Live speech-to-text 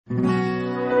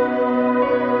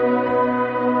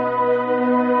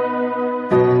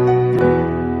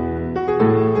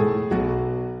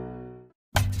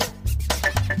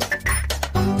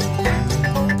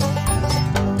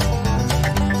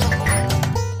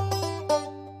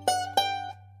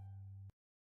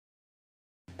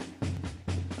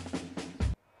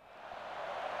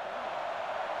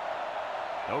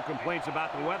No complaints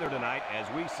about the weather tonight as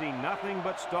we see nothing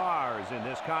but stars in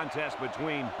this contest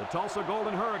between the Tulsa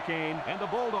Golden Hurricane and the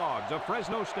Bulldogs of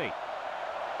Fresno State.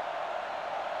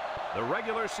 The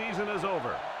regular season is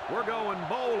over. We're going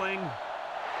bowling,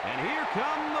 and here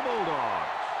come the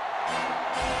Bulldogs.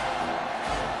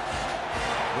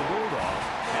 The Bulldogs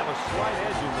have a slight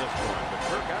edge in this one, but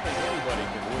Kirk, I think anybody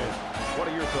can win. What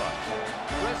are your thoughts?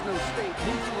 Fresno State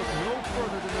needs to look no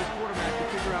further than their quarterback to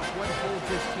figure out what holds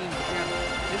this team together.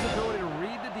 His ability to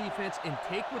read the defense and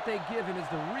take what they give him is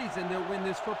the reason they'll win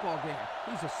this football game.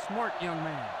 He's a smart young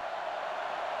man.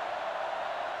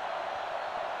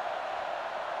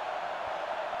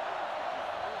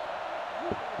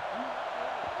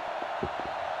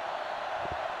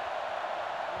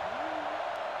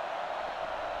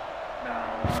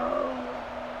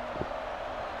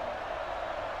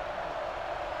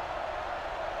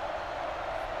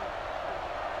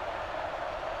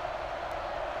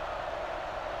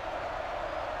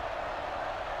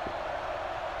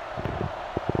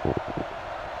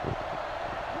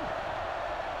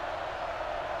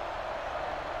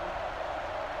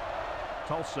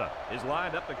 Tulsa is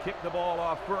lined up to kick the ball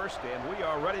off first, and we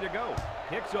are ready to go.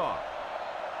 Kicks off.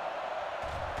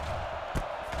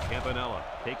 Campanella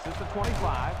takes it to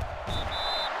 25.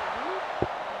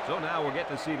 So now we'll get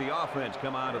to see the offense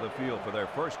come onto the field for their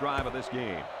first drive of this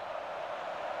game.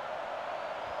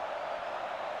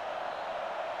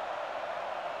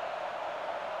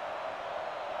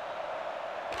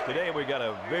 Today we got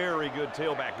a very good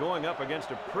tailback going up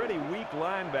against a pretty weak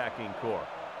linebacking core.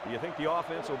 Do you think the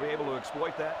offense will be able to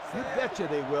exploit that? You betcha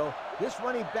they will. This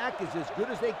running back is as good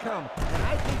as they come, and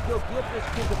I think they'll give this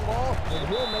kid the ball, and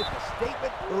he'll make a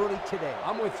statement early today.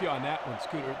 I'm with you on that one,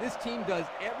 Scooter. This team does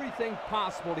everything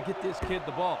possible to get this kid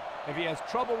the ball. If he has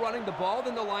trouble running the ball,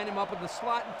 then they'll line him up in the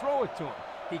slot and throw it to him.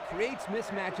 He creates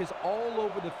mismatches all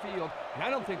over the field, and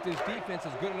I don't think this defense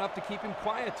is good enough to keep him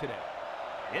quiet today.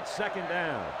 It's second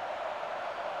down.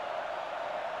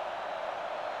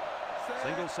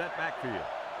 Single set backfield.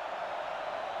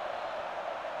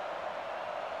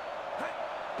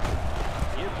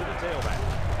 Give to the tailback.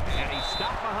 And he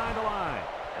stopped behind the line.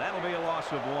 That'll be a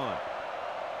loss of 1.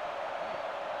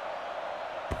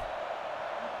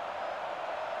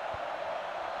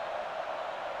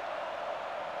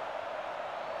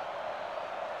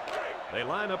 They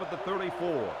line up at the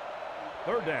 34.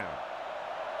 Third down.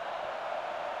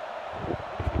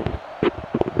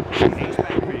 He's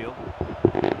backfield.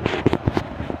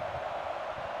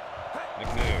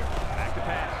 McNair back to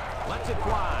pass. Lets it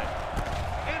fly.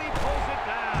 And he pulls it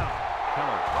down.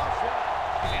 Keller pops it.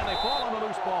 And they fall on the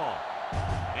loose ball.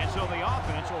 And so the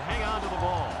offense will hang on to the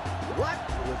ball. What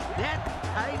was that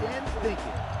tight end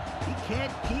thinking? He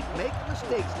can't keep making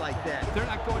mistakes like that. They're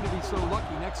not going to be so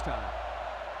lucky next time.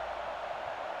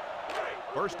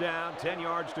 First down, 10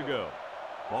 yards to go.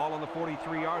 Ball on the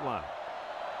 43-yard line.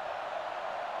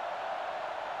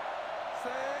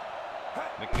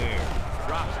 McNair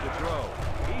drops the throw.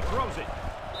 He throws it.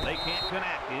 They can't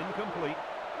connect. Incomplete.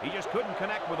 He just couldn't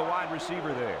connect with the wide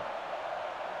receiver there.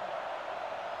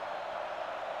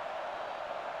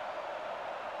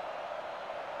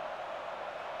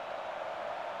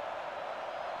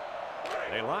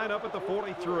 They line up at the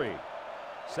 43.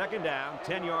 Second down,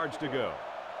 10 yards to go.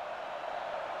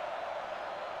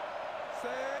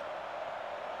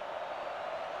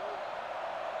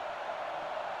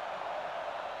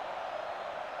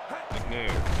 McNair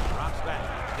drops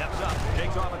back, steps up,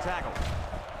 shakes off a tackle.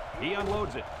 He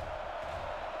unloads it.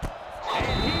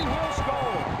 And he will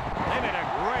score. They made a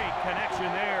great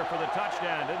connection there for the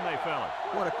touchdown, didn't they, fellas?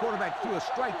 What a quarterback threw a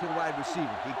strike to the wide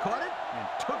receiver. He caught it and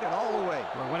took it all the way.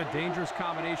 Well, what a dangerous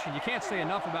combination. You can't say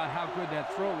enough about how good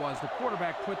that throw was. The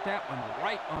quarterback put that one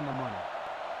right on the money.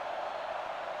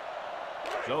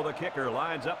 So the kicker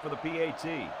lines up for the PAT.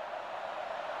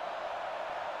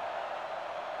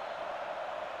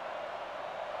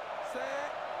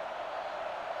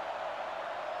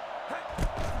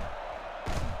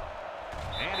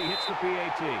 And he hits the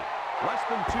PAT. Less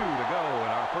than 2 to go in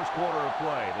our first quarter of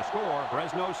play. The score,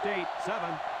 Fresno State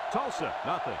 7, Tulsa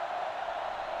nothing.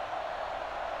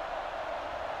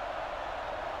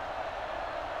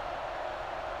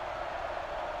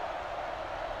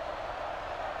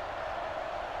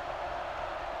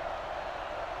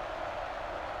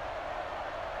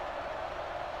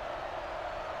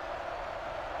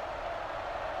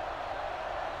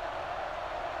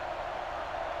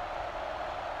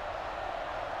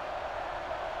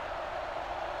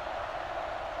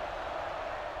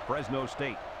 Fresno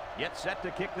State gets set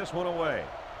to kick this one away.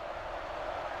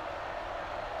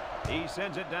 He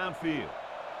sends it downfield.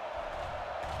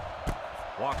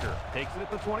 Walker takes it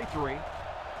at the 23.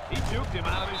 He juked him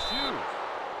out of his shoes.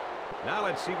 Now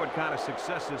let's see what kind of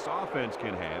success this offense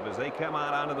can have as they come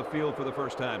out onto the field for the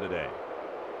first time today.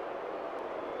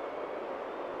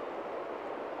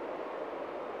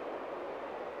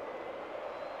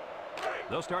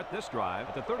 They'll start this drive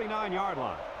at the 39-yard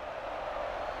line.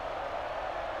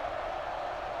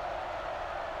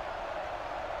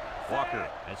 Walker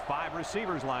has 5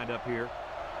 receivers lined up here.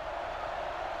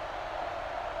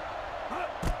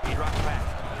 He drops back.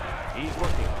 He's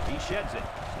looking. He sheds it.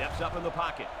 Steps up in the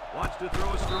pocket. Wants to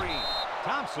throw a screen.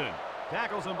 Thompson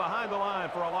tackles him behind the line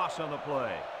for a loss on the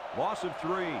play. Loss of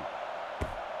 3.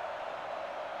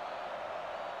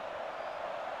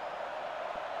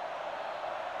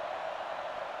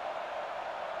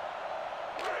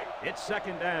 It's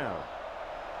second down.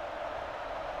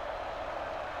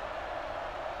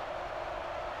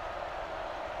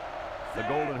 The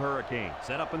Golden Hurricane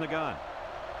set up in the gun.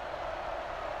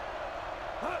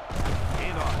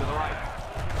 Hand off to the right.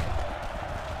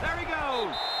 There he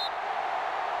goes.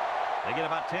 They get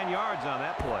about 10 yards on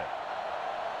that play.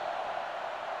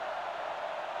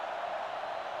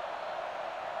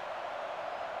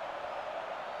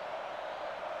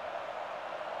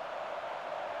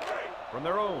 From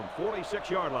their own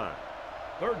 46-yard line.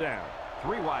 Third down.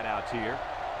 3 wideouts here.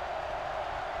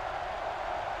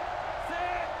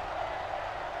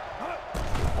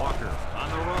 Walker on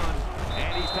the run,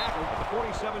 and he's tackled at the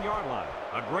 47-yard line.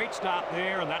 A great stop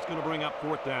there, and that's going to bring up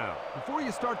 4th down. Before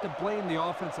you start to blame the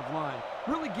offensive line,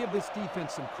 really give this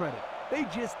defense some credit. They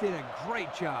just did a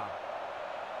great job.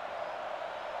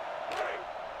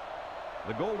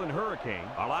 The Golden Hurricane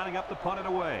are lining up to punt it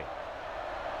away.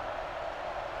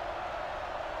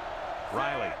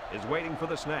 Riley is waiting for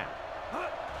the snap.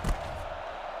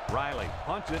 Riley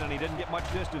punts it, and he didn't get much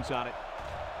distance on it.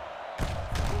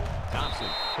 Thompson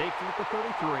takes it at the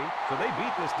 33. So they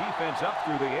beat this defense up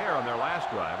through the air on their last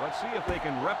drive. Let's see if they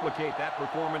can replicate that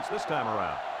performance this time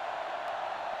around.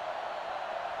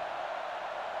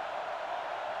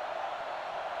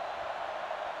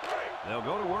 They'll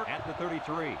go to work at the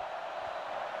 33.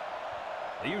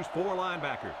 They use 4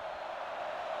 linebackers.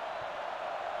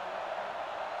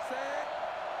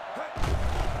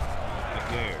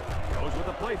 McNair goes with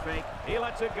a play fake. He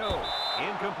lets it go.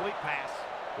 Incomplete pass.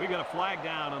 We got a flag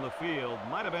down on the field.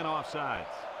 Might have been offsides.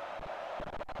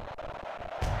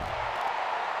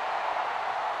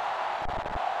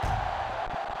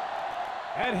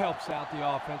 That helps out the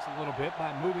offense a little bit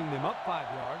by moving them up 5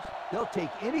 yards. They'll take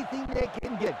anything they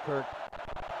can get, Kirk.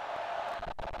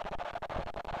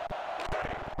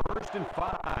 1st and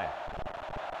 5.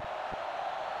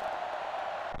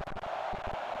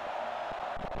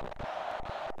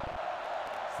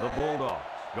 The Bulldogs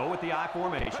go with the I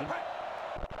formation.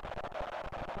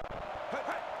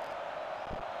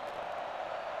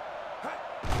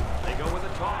 They go with a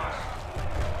toss.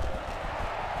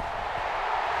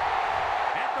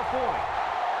 At the 40.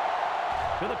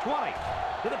 To the 20.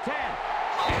 To the 10.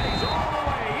 And he's all the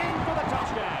way in for the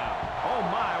touchdown. Oh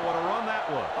my, what a run that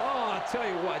was. Oh, I'll tell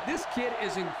you what, this kid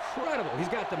is incredible. He's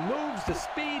got the moves, the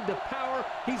speed, the power.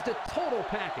 He's the total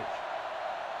package.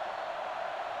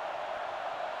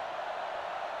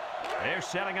 They're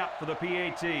setting up for the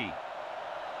PAT. And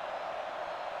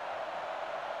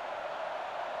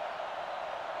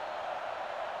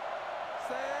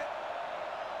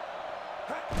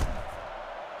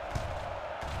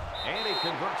he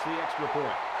converts the extra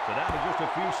point. So down to just a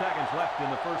few seconds left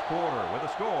in the first quarter with a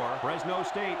score. Fresno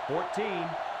State 14,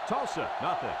 Tulsa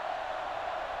nothing.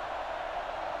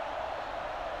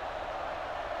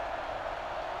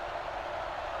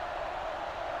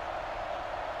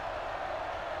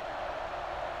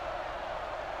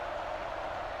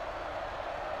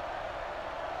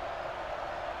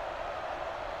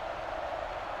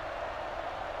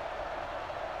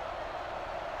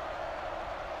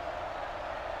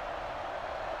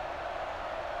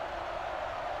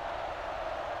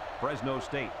 Fresno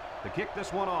State to kick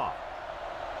this one off.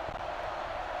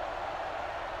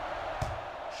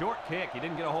 Short kick. He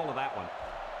didn't get a hold of that one.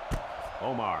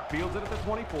 Omar fields it at the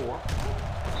 24.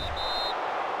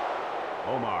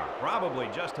 Omar probably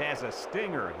just has a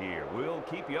stinger here. We'll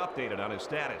keep you updated on his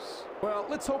status. Well,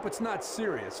 let's hope it's not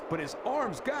serious, but his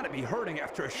arm's got to be hurting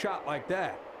after a shot like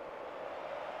that.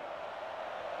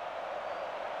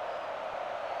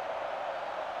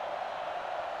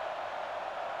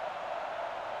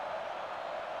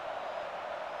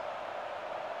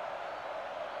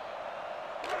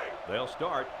 They'll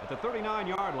start at the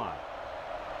 39-yard line.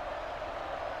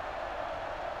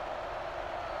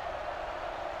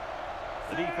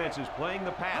 The defense is playing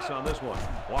the pass on this one.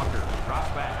 Walker drops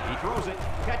back. He throws it,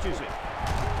 catches it.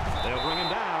 They'll bring him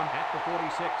down at the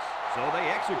 46. So they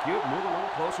execute, move a little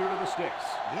closer to the sticks.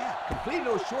 Yeah, completing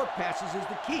those short passes is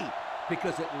the key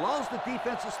because it lulls the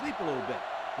defense to sleep a little bit.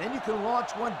 Then you can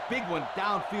launch one big one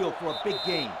downfield for a big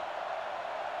gain.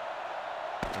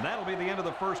 And that'll be the end of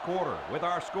the first quarter with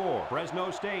our score. Fresno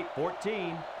State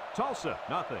 14, Tulsa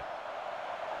nothing.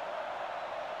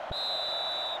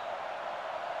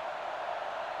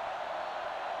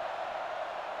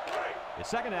 It's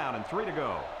second down and 3 to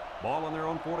go. Ball on their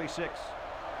own 46.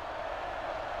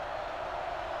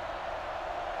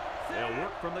 They'll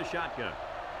work from the shotgun.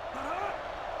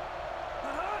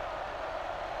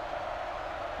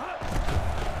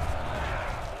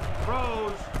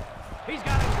 Throws. He's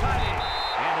got his tight end.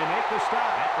 And they make the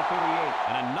stop at the 38.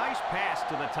 And a nice pass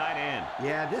to the tight end.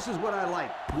 Yeah, this is what I like.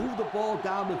 Move the ball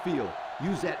down the field.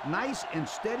 Use that nice and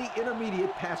steady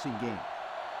intermediate passing game.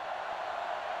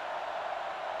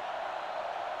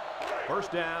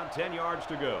 First down, 10 yards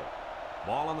to go.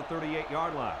 Ball on the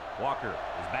 38-yard line. Walker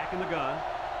is back in the gun.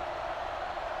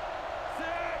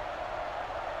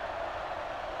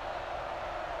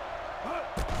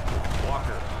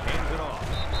 Walker hands it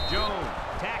off. Jones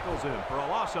tackles him for a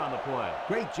loss on the play.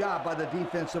 Great job by the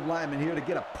defensive lineman here to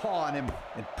get a paw on him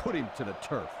and put him to the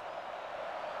turf.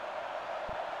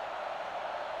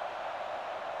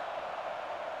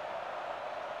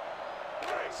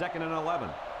 Second and 11.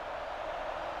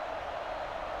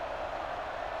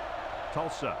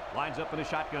 Tulsa lines up in a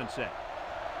shotgun set.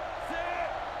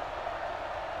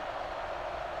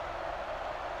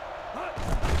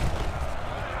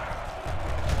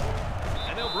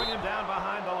 And they'll bring him down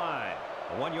behind the line.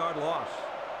 A 1-yard loss.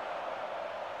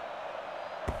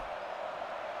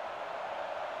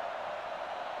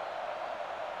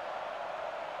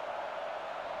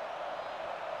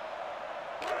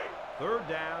 Third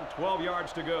down, 12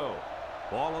 yards to go.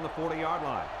 Ball on the 40-yard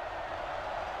line.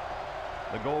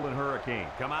 The Golden Hurricane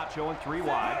come out showing 3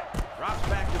 wide. Drops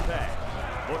back to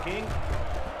pass. Looking.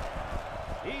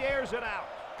 He airs it out.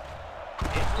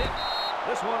 It's tipped.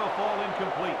 This one will fall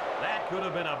incomplete. That could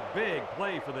have been a big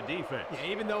play for the defense. Yeah,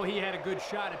 even though he had a good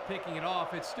shot at picking it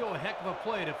off, it's still a heck of a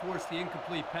play to force the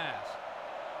incomplete pass.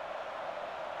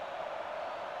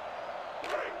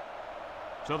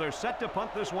 So they're set to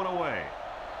punt this one away.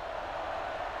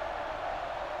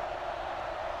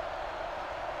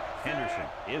 Henderson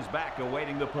is back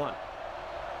awaiting the punt.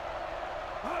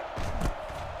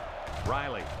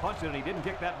 Riley punts it, and he didn't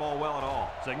kick that ball well at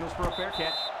all. Signals for a fair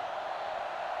catch.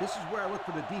 This is where I look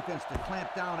for the defense to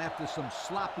clamp down after some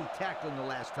sloppy tackling the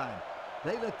last time.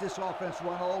 They let this offense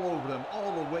run all over them,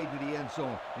 all the way to the end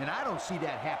zone, and I don't see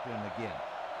that happening again.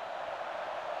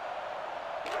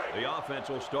 The offense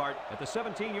will start at the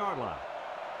 17-yard line.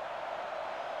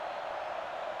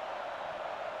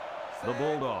 The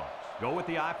Bulldogs go with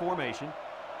the I formation.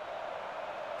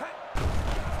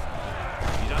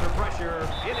 He's under pressure.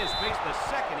 In his face the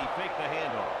second he faked the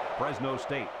handoff. Fresno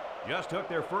State just took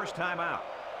their first time out.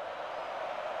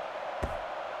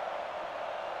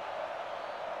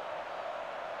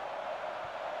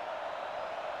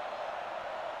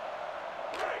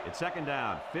 It's second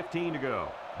down, 15 to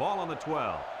go. Ball on the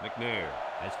 12. McNair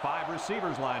has 5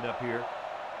 receivers lined up here.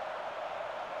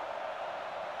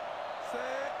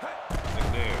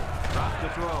 McNair drops the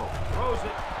throw. Throws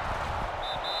it.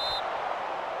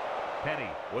 Petty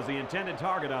was the intended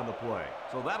target on the play.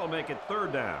 So that'll make it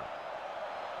third down.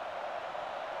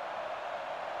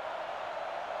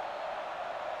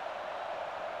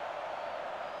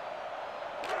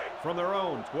 From their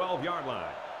own 12-yard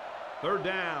line. Third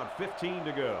down, 15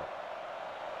 to go.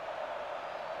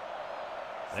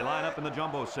 They line up in the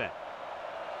jumbo set.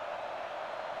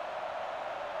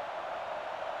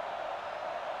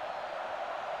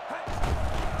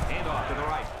 Handoff to the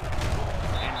right.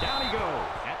 And down he goes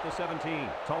at the 17.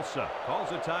 Tulsa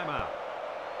calls a timeout.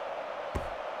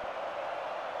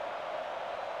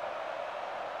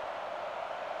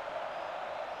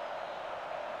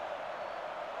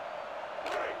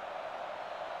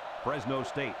 Fresno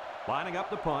State lining up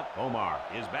the punt. Omar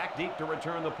is back deep to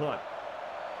return the punt.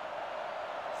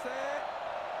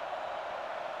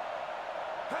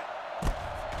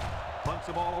 Punts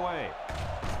the ball away.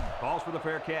 Calls for the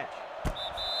fair catch.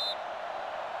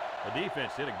 The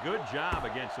defense did a good job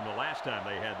against them the last time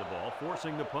they had the ball,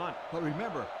 forcing the punt. But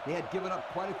remember, they had given up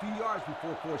quite a few yards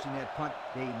before forcing that punt.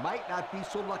 They might not be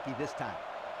so lucky this time.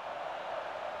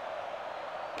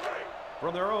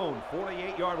 From their own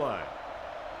 48-yard line.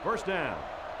 First down.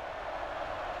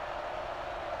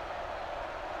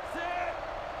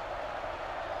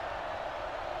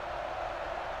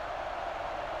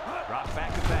 Drops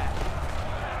back to back.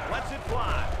 Lets it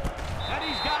fly. And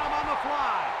he's got him on the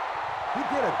fly. He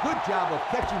did a good job of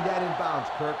catching that inbounds,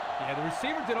 Kirk. Yeah, the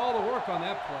receiver did all the work on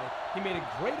that play. He made a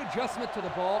great adjustment to the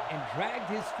ball and dragged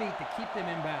his feet to keep them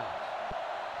inbounds.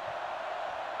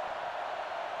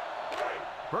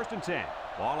 1st and 10.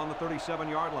 Ball on the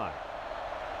 37-yard line.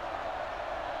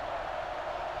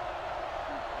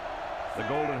 The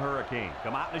Golden Hurricane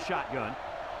come out in a shotgun.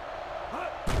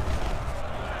 Loose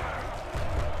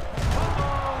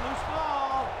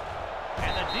ball.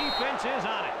 And the defense is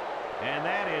on it. And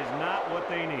that is not what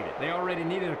they needed. They already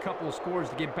needed a couple of scores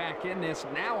to get back in this.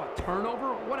 Now a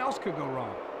turnover? What else could go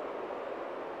wrong?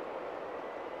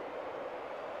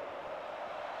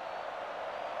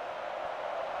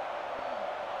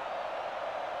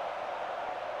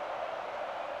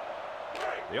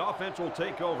 The offense will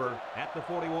take over at the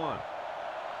 41.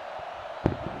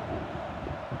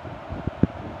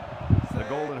 The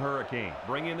Golden Hurricane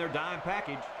bring in their dime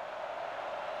package.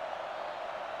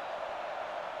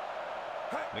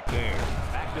 McNair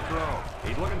back to throw.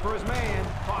 He's looking for his man.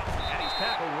 Caught, and he's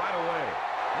tackled right away.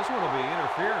 This one will be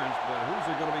interference, but who's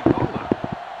it going to be called on?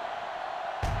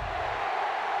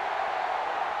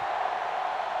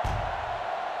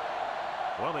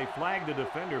 Well, they flagged the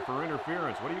defender for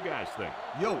interference. What do you guys think?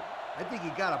 Yo, I think he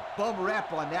got a bum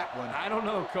rap on that one. I don't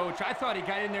know, Coach. I thought he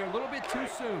got in there a little bit too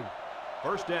soon.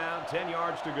 1st down, 10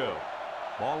 yards to go.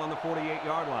 Ball on the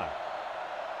 48-yard line.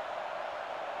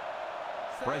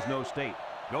 Fresno State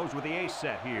goes with the ace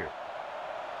set here.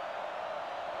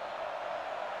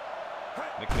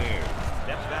 McNair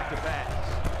steps back to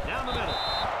pass. Down the middle.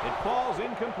 It falls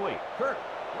incomplete. Kirk,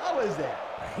 what was that?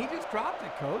 He just dropped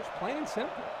it, Coach. Plain and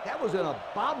simple. That was an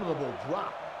abominable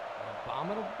drop.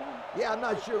 Abominable? Yeah, I'm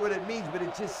not sure what it means, but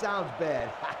it just sounds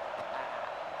bad.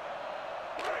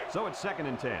 So it's 2nd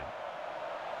and 10.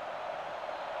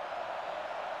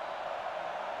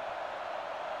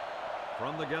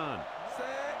 From the gun.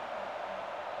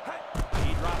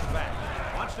 He drops back.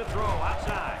 Wants to throw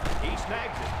outside. He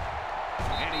snags it.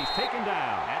 And he's taken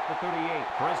down at the 38.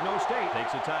 Fresno State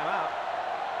takes a timeout.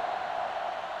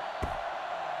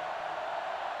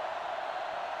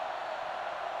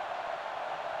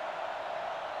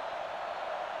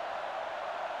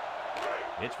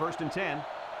 It's 1st and 10.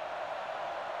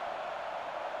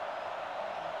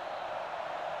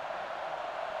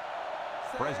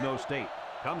 Fresno State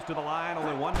comes to the line,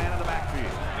 only one man in the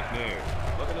backfield. McNair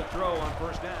looking to throw on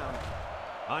 1st down.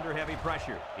 Under heavy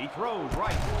pressure. He throws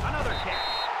right. Another catch.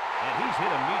 And he's hit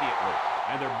immediately.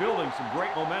 And they're building some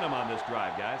great momentum on this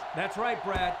drive, guys. That's right,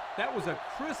 Brad. That was a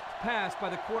crisp pass by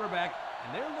the quarterback,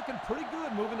 and they're looking pretty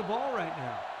good moving the ball right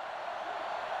now.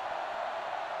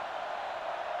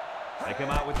 They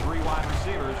come out with 3 wide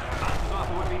receivers. Bounces off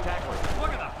the would-be tackler.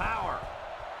 Look at the power.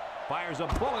 Fires a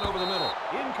bullet over the middle.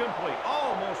 Incomplete.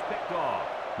 Almost picked off.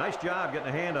 Nice job getting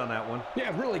a hand on that one.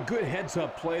 Yeah, really good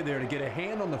heads-up play there to get a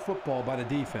hand on the football by the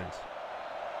defense.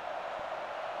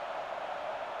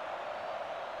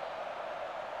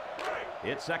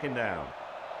 It's 2nd down.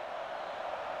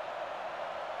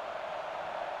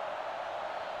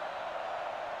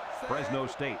 Fresno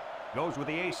State goes with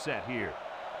the ace set here.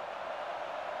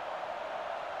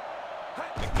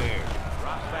 McNair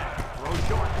drops back, throws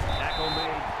short, tackle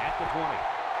made at the 20.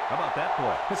 How about that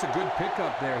play? That's a good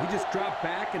pickup there. He just dropped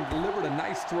back and delivered a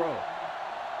nice throw.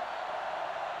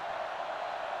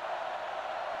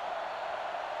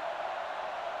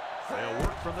 They'll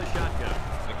work from the shotgun.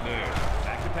 McNair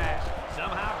back to pass,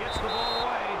 somehow gets the ball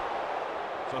away.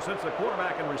 So since the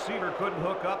quarterback and receiver couldn't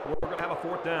hook up, we're going to have a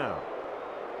 4th down.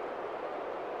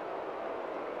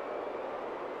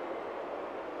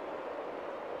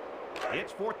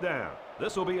 It's 4th down.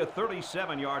 This will be a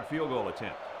 37-yard field goal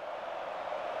attempt.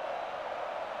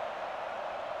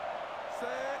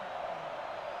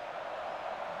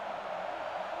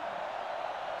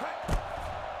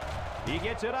 He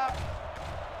gets it up.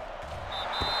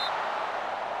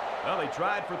 Well, they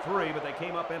tried for 3, but they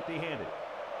came up empty-handed.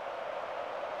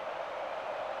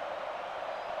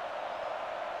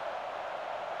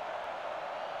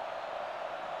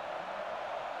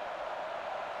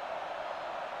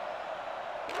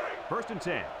 First and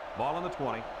 10. Ball on the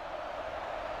 20.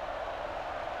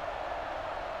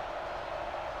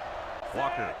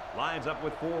 Walker lines up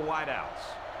with 4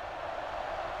 wideouts.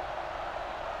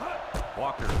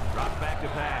 Walker drops back to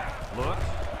pass. Looks.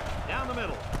 Down the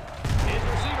middle. His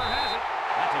receiver has it.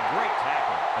 That's a great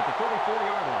tackle at the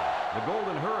 34-yard line. The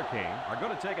Golden Hurricane are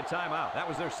going to take a timeout. That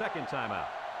was their 2nd timeout.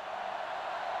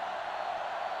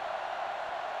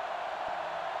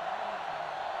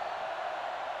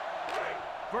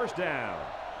 First down.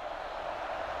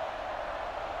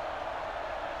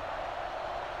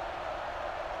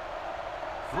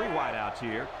 Three wideouts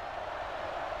here.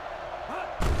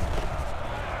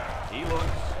 He looks.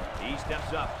 He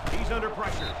steps up. He's under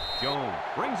pressure. Jones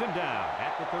brings him down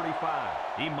at the 35.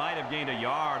 He might have gained a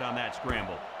yard on that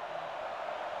scramble.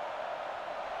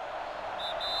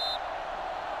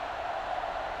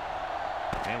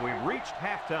 And we've reached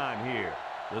halftime here.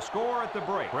 The score at the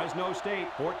break, Fresno State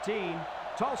 14,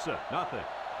 Tulsa nothing.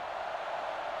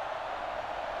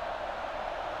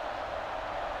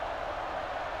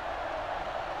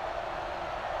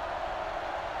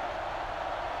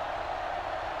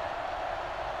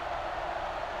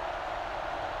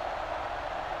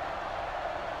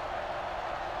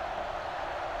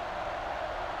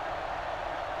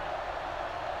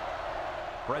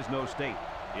 Fresno State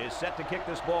is set to kick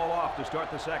this ball off to start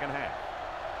the second half.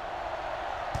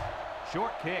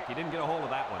 Short kick. He didn't get a hold of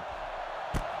that one.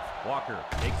 Walker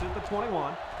takes it at the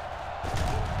 21.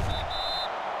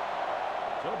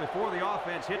 So before the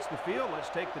offense hits the field, let's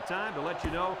take the time to let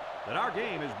you know that our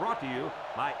game is brought to you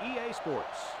by EA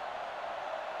Sports.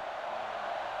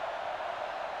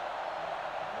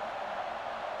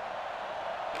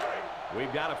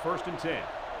 We've got a 1st and 10.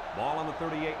 Ball on the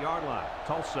 38-yard line.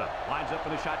 Tulsa lines up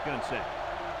in a shotgun set.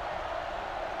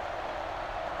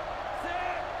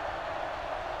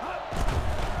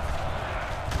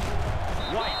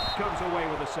 White comes away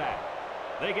with a sack.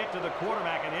 They get to the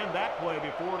quarterback and end that play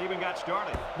before it even got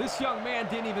started. This young man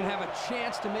didn't even have a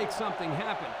chance to make something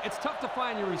happen. It's tough to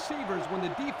find your receivers when the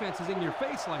defense is in your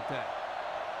face like that.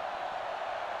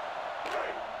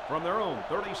 From their own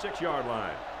 36-yard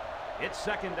line, it's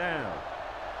 2nd down.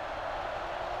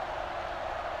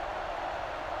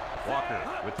 Walker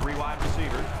with 3 wide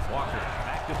receivers. Walker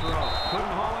back to throw.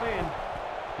 Couldn't haul it in.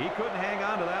 He couldn't hang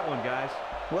on to that one, guys.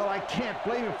 Well, I can't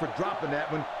blame him for dropping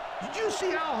that one. Did you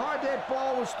see how hard that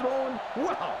ball was thrown?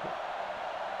 Wow.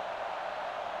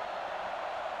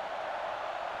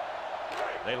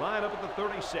 They line up at the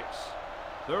 36.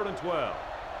 3rd and 12.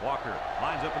 Walker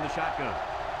lines up in the shotgun.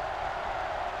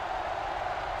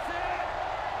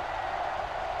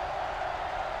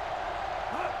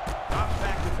 Drops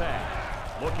back to pass.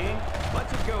 Looking,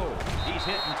 lets it go. He's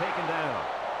hit and taken down.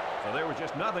 So there was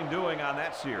just nothing doing on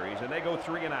that series, and they go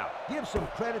 3 and out. Give some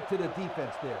credit to the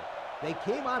defense there. They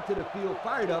came onto the field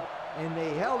fired up, and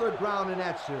they held their ground in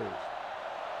that series.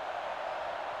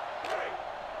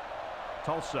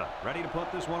 Tulsa ready to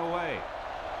put this one away.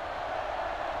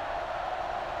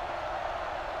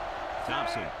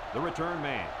 Thompson, the return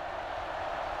man.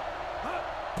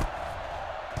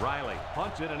 Riley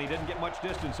punts it, and he didn't get much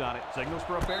distance on it. Signals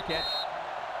for a fair catch.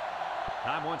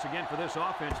 Time once again for this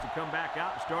offense to come back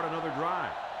out and start another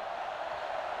drive.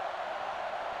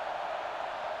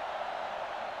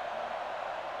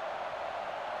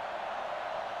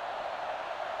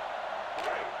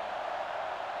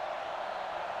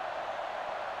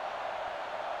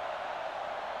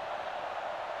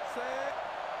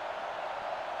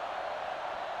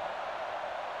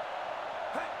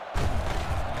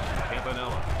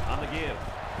 Campanella on the give.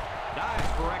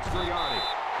 Dives for extra yardage.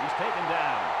 He's taken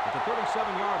down at the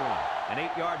 37-yard line. An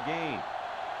 8-yard gain.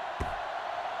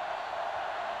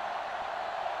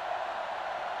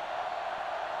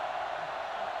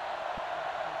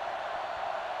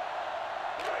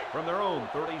 From their own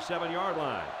 37-yard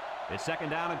line. It's 2nd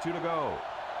down and 2 to go.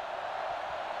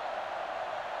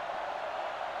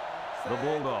 The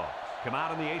Bulldogs come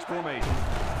out in the ace formation.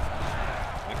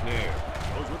 McNair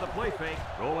goes with a play fake,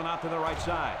 rolling out to the right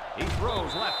side. He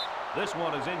throws left. This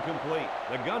one is incomplete.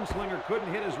 The gunslinger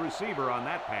couldn't hit his receiver on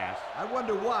that pass. I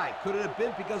wonder why. Could it have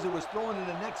been because it was thrown in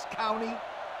the next county?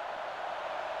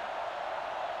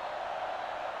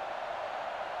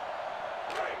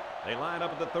 They line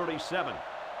up at the 37.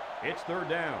 It's 3rd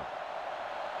down.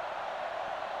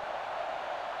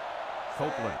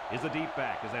 Copeland is the deep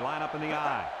back as they line up in the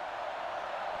I.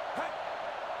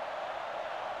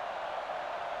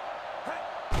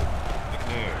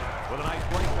 McNair with a nice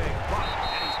play fake.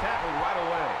 And he's tackled right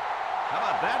away. How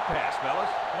about that pass,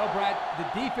 fellas? Well, Brad, the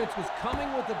defense was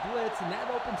coming with the blitz, and that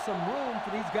opened some room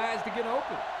for these guys to get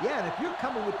open. Yeah, and if you're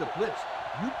coming with the blitz,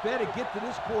 you better get to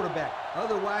this quarterback.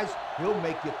 Otherwise, he'll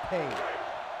make you pay.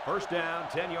 1st down,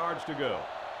 10 yards to go.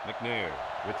 McNair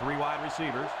with 3 wide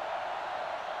receivers.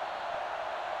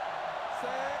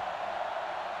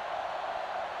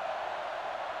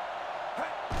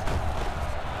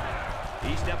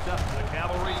 He steps up. The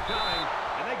cavalry's coming,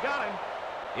 and they got him.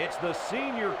 It's the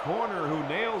senior corner who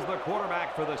nails the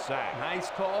quarterback for the sack. Nice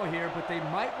call here, but they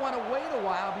might want to wait a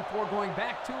while before going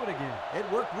back to it again. It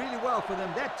worked really well for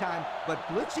them that time, but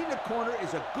blitzing the corner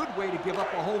is a good way to give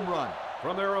up a home run.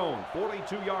 From their own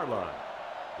 42-yard line,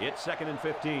 it's 2nd and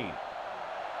 15.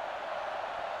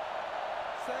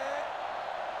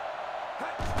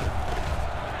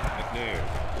 McNair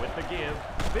with the give.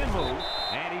 Spin move.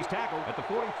 And he's tackled at the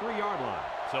 43-yard line.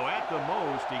 So at the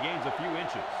most, he gains a few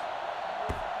inches.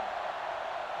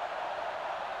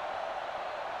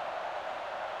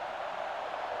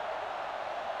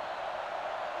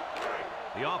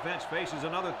 The offense faces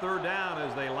another third down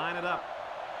as they line it up.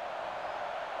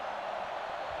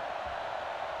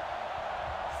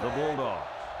 The Bulldogs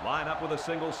line up with a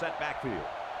single set backfield.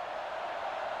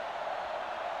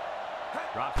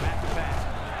 Drops back to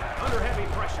pass. Under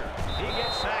heavy pressure. He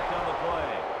gets sacked on the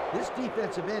play. This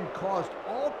defensive end caused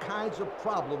all kinds of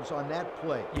problems on that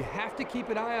play. You have to keep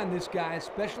an eye on this guy,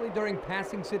 especially during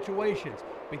passing situations,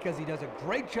 because he does a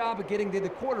great job of getting to the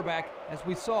quarterback, as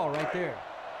we saw right there.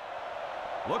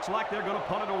 Looks like they're going to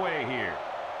punt it away here.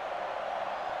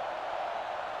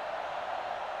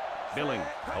 Billings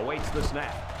awaits the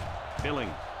snap.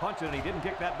 Billings punts it, and he didn't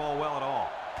kick that ball well at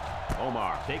all.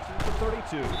 Omar takes it to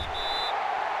 32.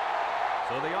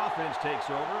 So the offense takes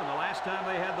over, and the last time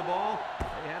they had the ball,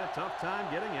 they had a tough time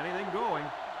getting anything going.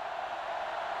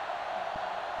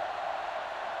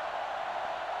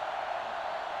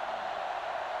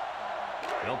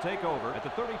 They'll take over at the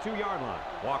 32-yard line.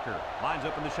 Walker lines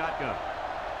up in the shotgun.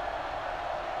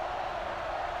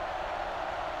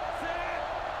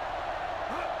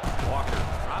 Walker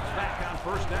drops back on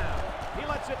first down. He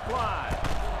lets it fly.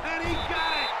 And he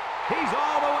got it! He's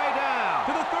all the way down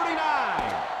to the 39.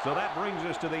 So that brings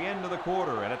us to the end of the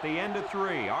quarter. And at the end of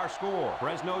 3, our score,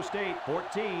 Fresno State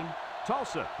 14,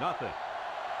 Tulsa nothing.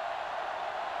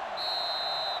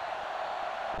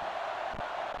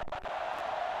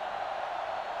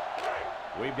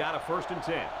 We've got a 1st and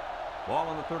 10. Ball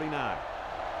on the 39.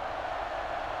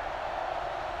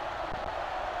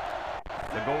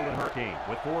 The Golden Hurricane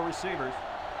with 4 receivers.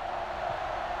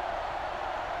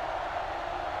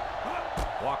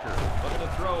 Walker looking to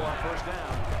throw on first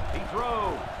down. He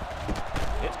throws.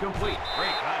 It's complete.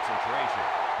 Great concentration.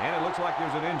 And it looks like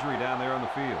there's an injury down there on the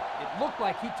field. It looked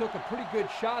like he took a pretty good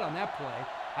shot on that play.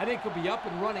 I think he'll be up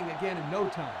and running again in no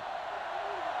time.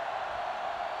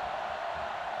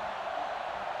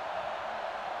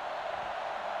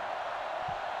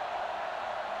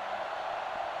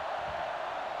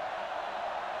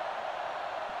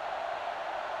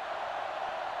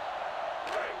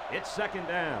 It's 2nd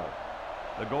down.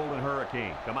 The Golden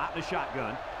Hurricane come out in the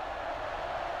shotgun.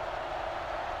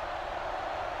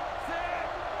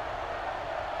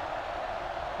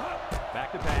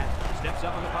 Back to pass. Steps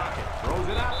up in the pocket. Throws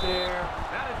it out there.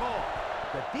 Batted ball.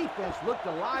 The defense looked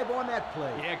alive on that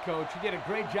play. Yeah, Coach, you did a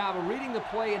great job of reading the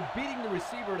play and beating the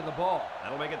receiver to the ball.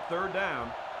 That'll make it 3rd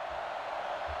down.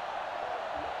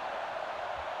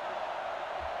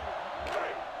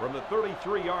 From the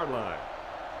 33-yard line.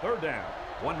 3rd down.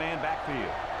 One-man backfield.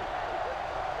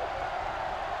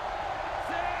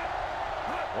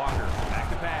 Walker back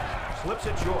to pass. Slips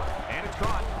it short. And it's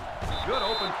caught. Good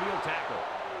open field tackle.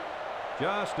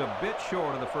 Just a bit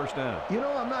short of the 1st down. You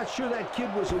know, I'm not sure that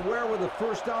kid was aware where the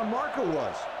 1st down marker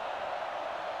was.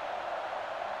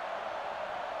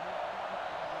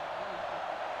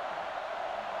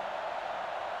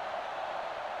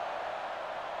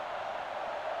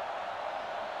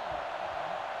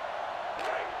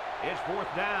 It's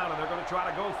 4th down, and they're going to try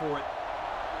to go for it.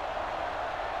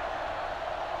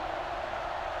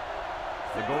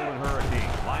 The Golden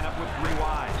Hurricane line up with 3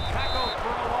 wide. Tackled for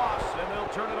a loss, and they'll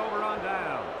turn it over on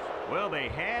downs. Well, they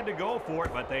had to go for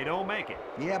it, but they don't make it.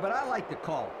 Yeah, but I like the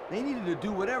call. They needed to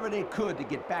do whatever they could to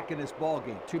get back in this ball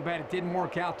game. Too bad it didn't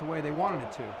work out the way they wanted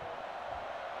it to.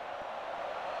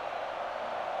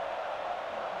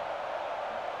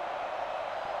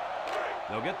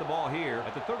 They'll get the ball here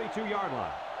at the 32-yard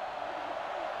line.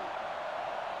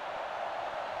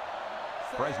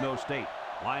 Fresno State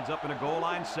lines up in a goal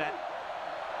line set.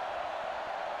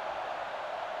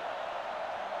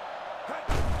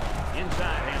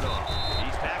 Inside handoff.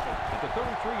 He's tackled at the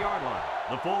 33-yard line.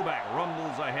 The fullback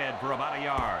rumbles ahead for about a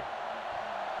yard.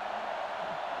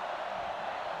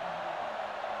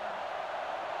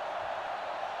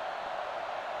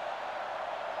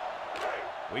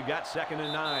 We've got 2nd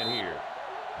and 9 here.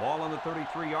 Ball on the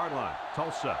 33-yard line.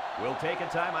 Tulsa will take a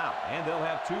timeout, and they'll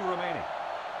have 2 remaining.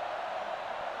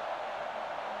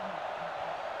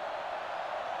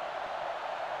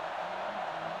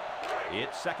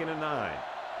 It's 2nd and 9.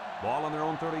 Ball on their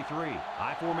own 33.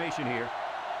 High formation here.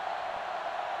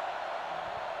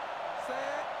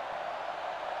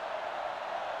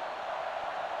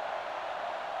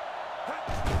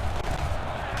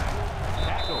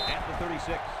 Tackle at the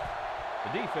 36.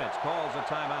 The defense calls a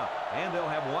timeout, and they'll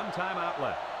have 1 timeout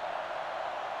left.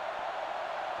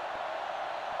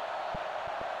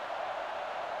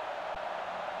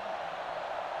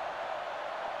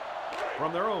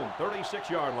 from their own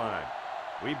 36-yard line.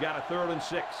 We've got a 3rd and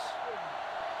 6.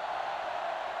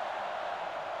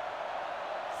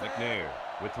 McNair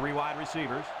with 3 wide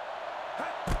receivers.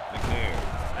 McNair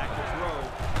back to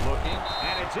throw, looking,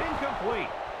 and it's incomplete.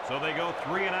 So they go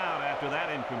 3 and out after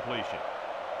that incompletion.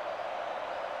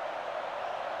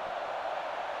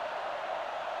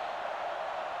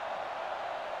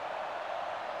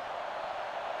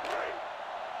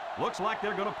 Looks like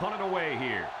they're going to punt it away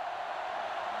here.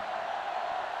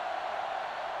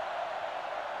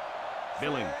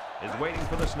 Billings is waiting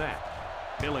for the snap.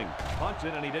 Billings punts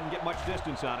it, and he didn't get much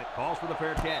distance on it. Calls for the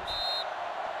fair catch.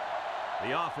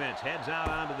 The offense heads out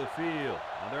onto the field.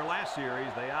 On their last series,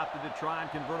 they opted to try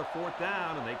and convert a 4th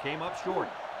down, and they came up short.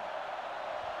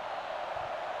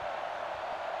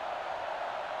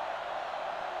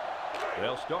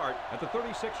 They'll start at the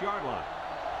 36-yard line.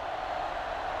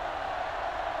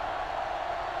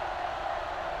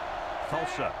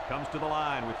 Tulsa comes to the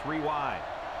line with 3 wide.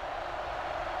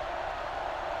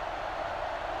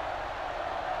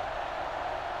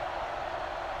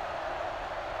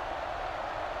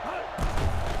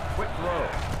 Quick throw.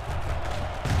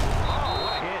 Oh,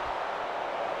 what a hit.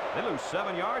 They lose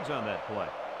 7 yards on that play.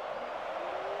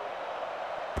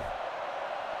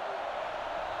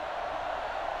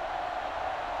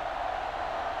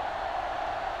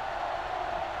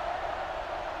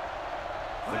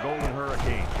 The Golden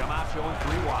Hurricanes come out showing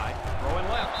 3 wide. Throwing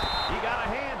left. He got a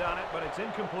hand on it, but it's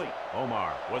incomplete.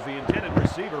 Omar was the intended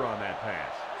receiver on that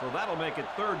pass. So that'll make it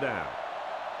 3rd down.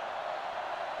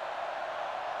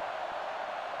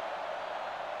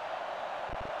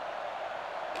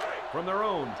 From their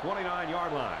own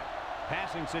 29-yard line.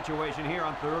 Passing situation here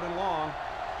on 3rd and long.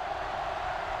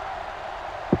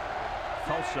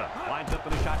 Tulsa lines up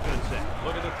in a shotgun set.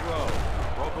 Look at the throw.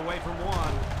 Broke away from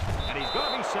 1, and he's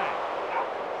going to be sacked.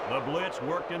 The blitz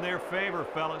worked in their favor,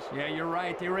 fellas. Yeah, you're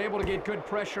right. They were able to get good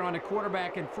pressure on the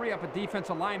quarterback and free up a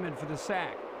defensive lineman for the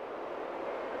sack.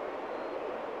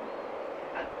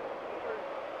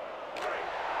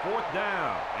 Fourth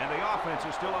down, and the offense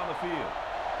is still on the field.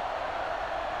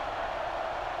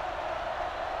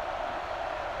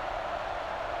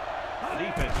 The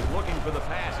defense is looking for the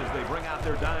pass as they bring out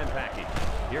their dime package.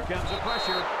 Here comes the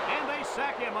pressure, and they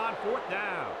sack him on 4th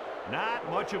down. Not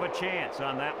much of a chance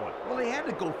on that one. Well, they had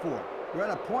to go for it. You're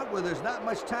at a point where there's not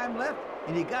much time left,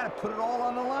 and you got to put it all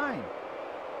on the line.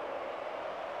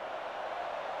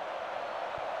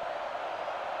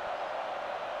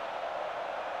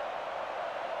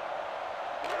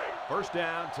 First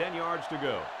down, 10 yards to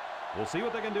go. We'll see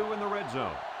what they can do in the red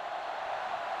zone.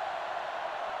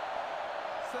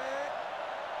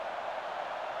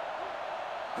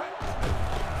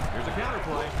 Here's a counter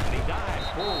play, and he dives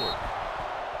forward.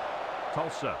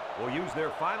 Tulsa will use their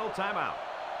final timeout.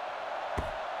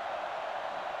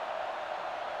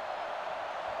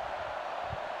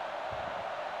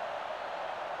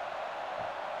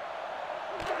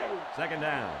 Second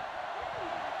down.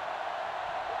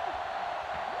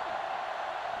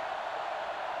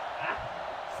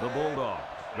 The Bulldogs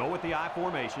go with the I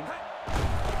formation.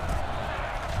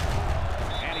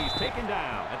 And he's taken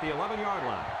down at the 11-yard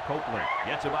line. Copeland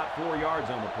gets about 4 yards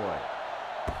on the play.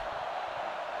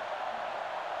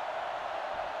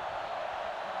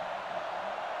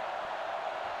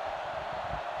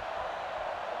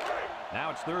 Now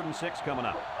it's 3rd and 6 coming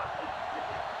up.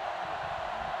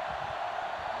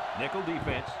 Nickel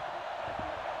defense.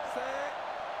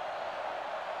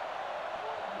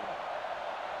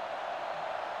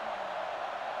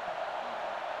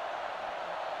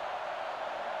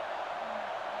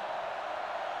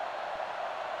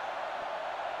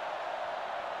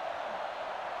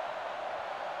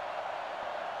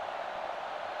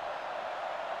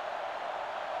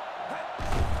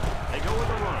 They go with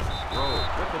the run. Rowe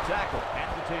with the tackle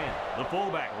at the 10. The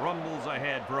fullback rumbles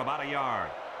ahead for about a yard.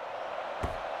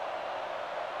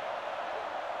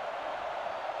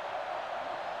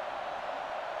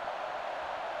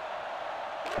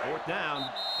 Fourth down,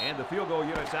 and the field goal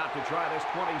unit's out to try this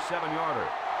 27-yarder.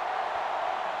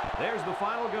 There's the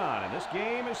final gun, and this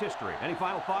game is history. Any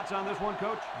final thoughts on this one,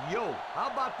 Coach? Yo, how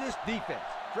about this defense?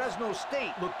 Fresno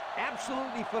State looked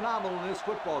absolutely phenomenal in this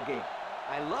football game.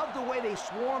 I love the way they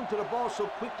swarm to the ball so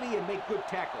quickly and make good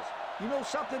tackles. You know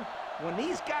something? When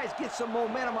these guys get some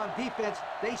momentum on defense,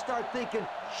 they start thinking,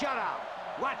 shut out,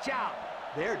 watch out.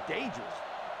 They're dangerous.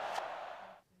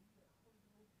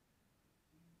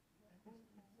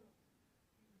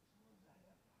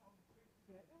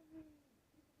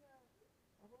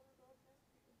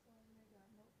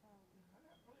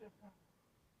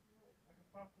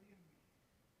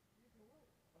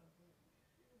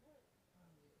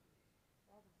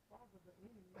 Father, the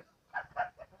enemy.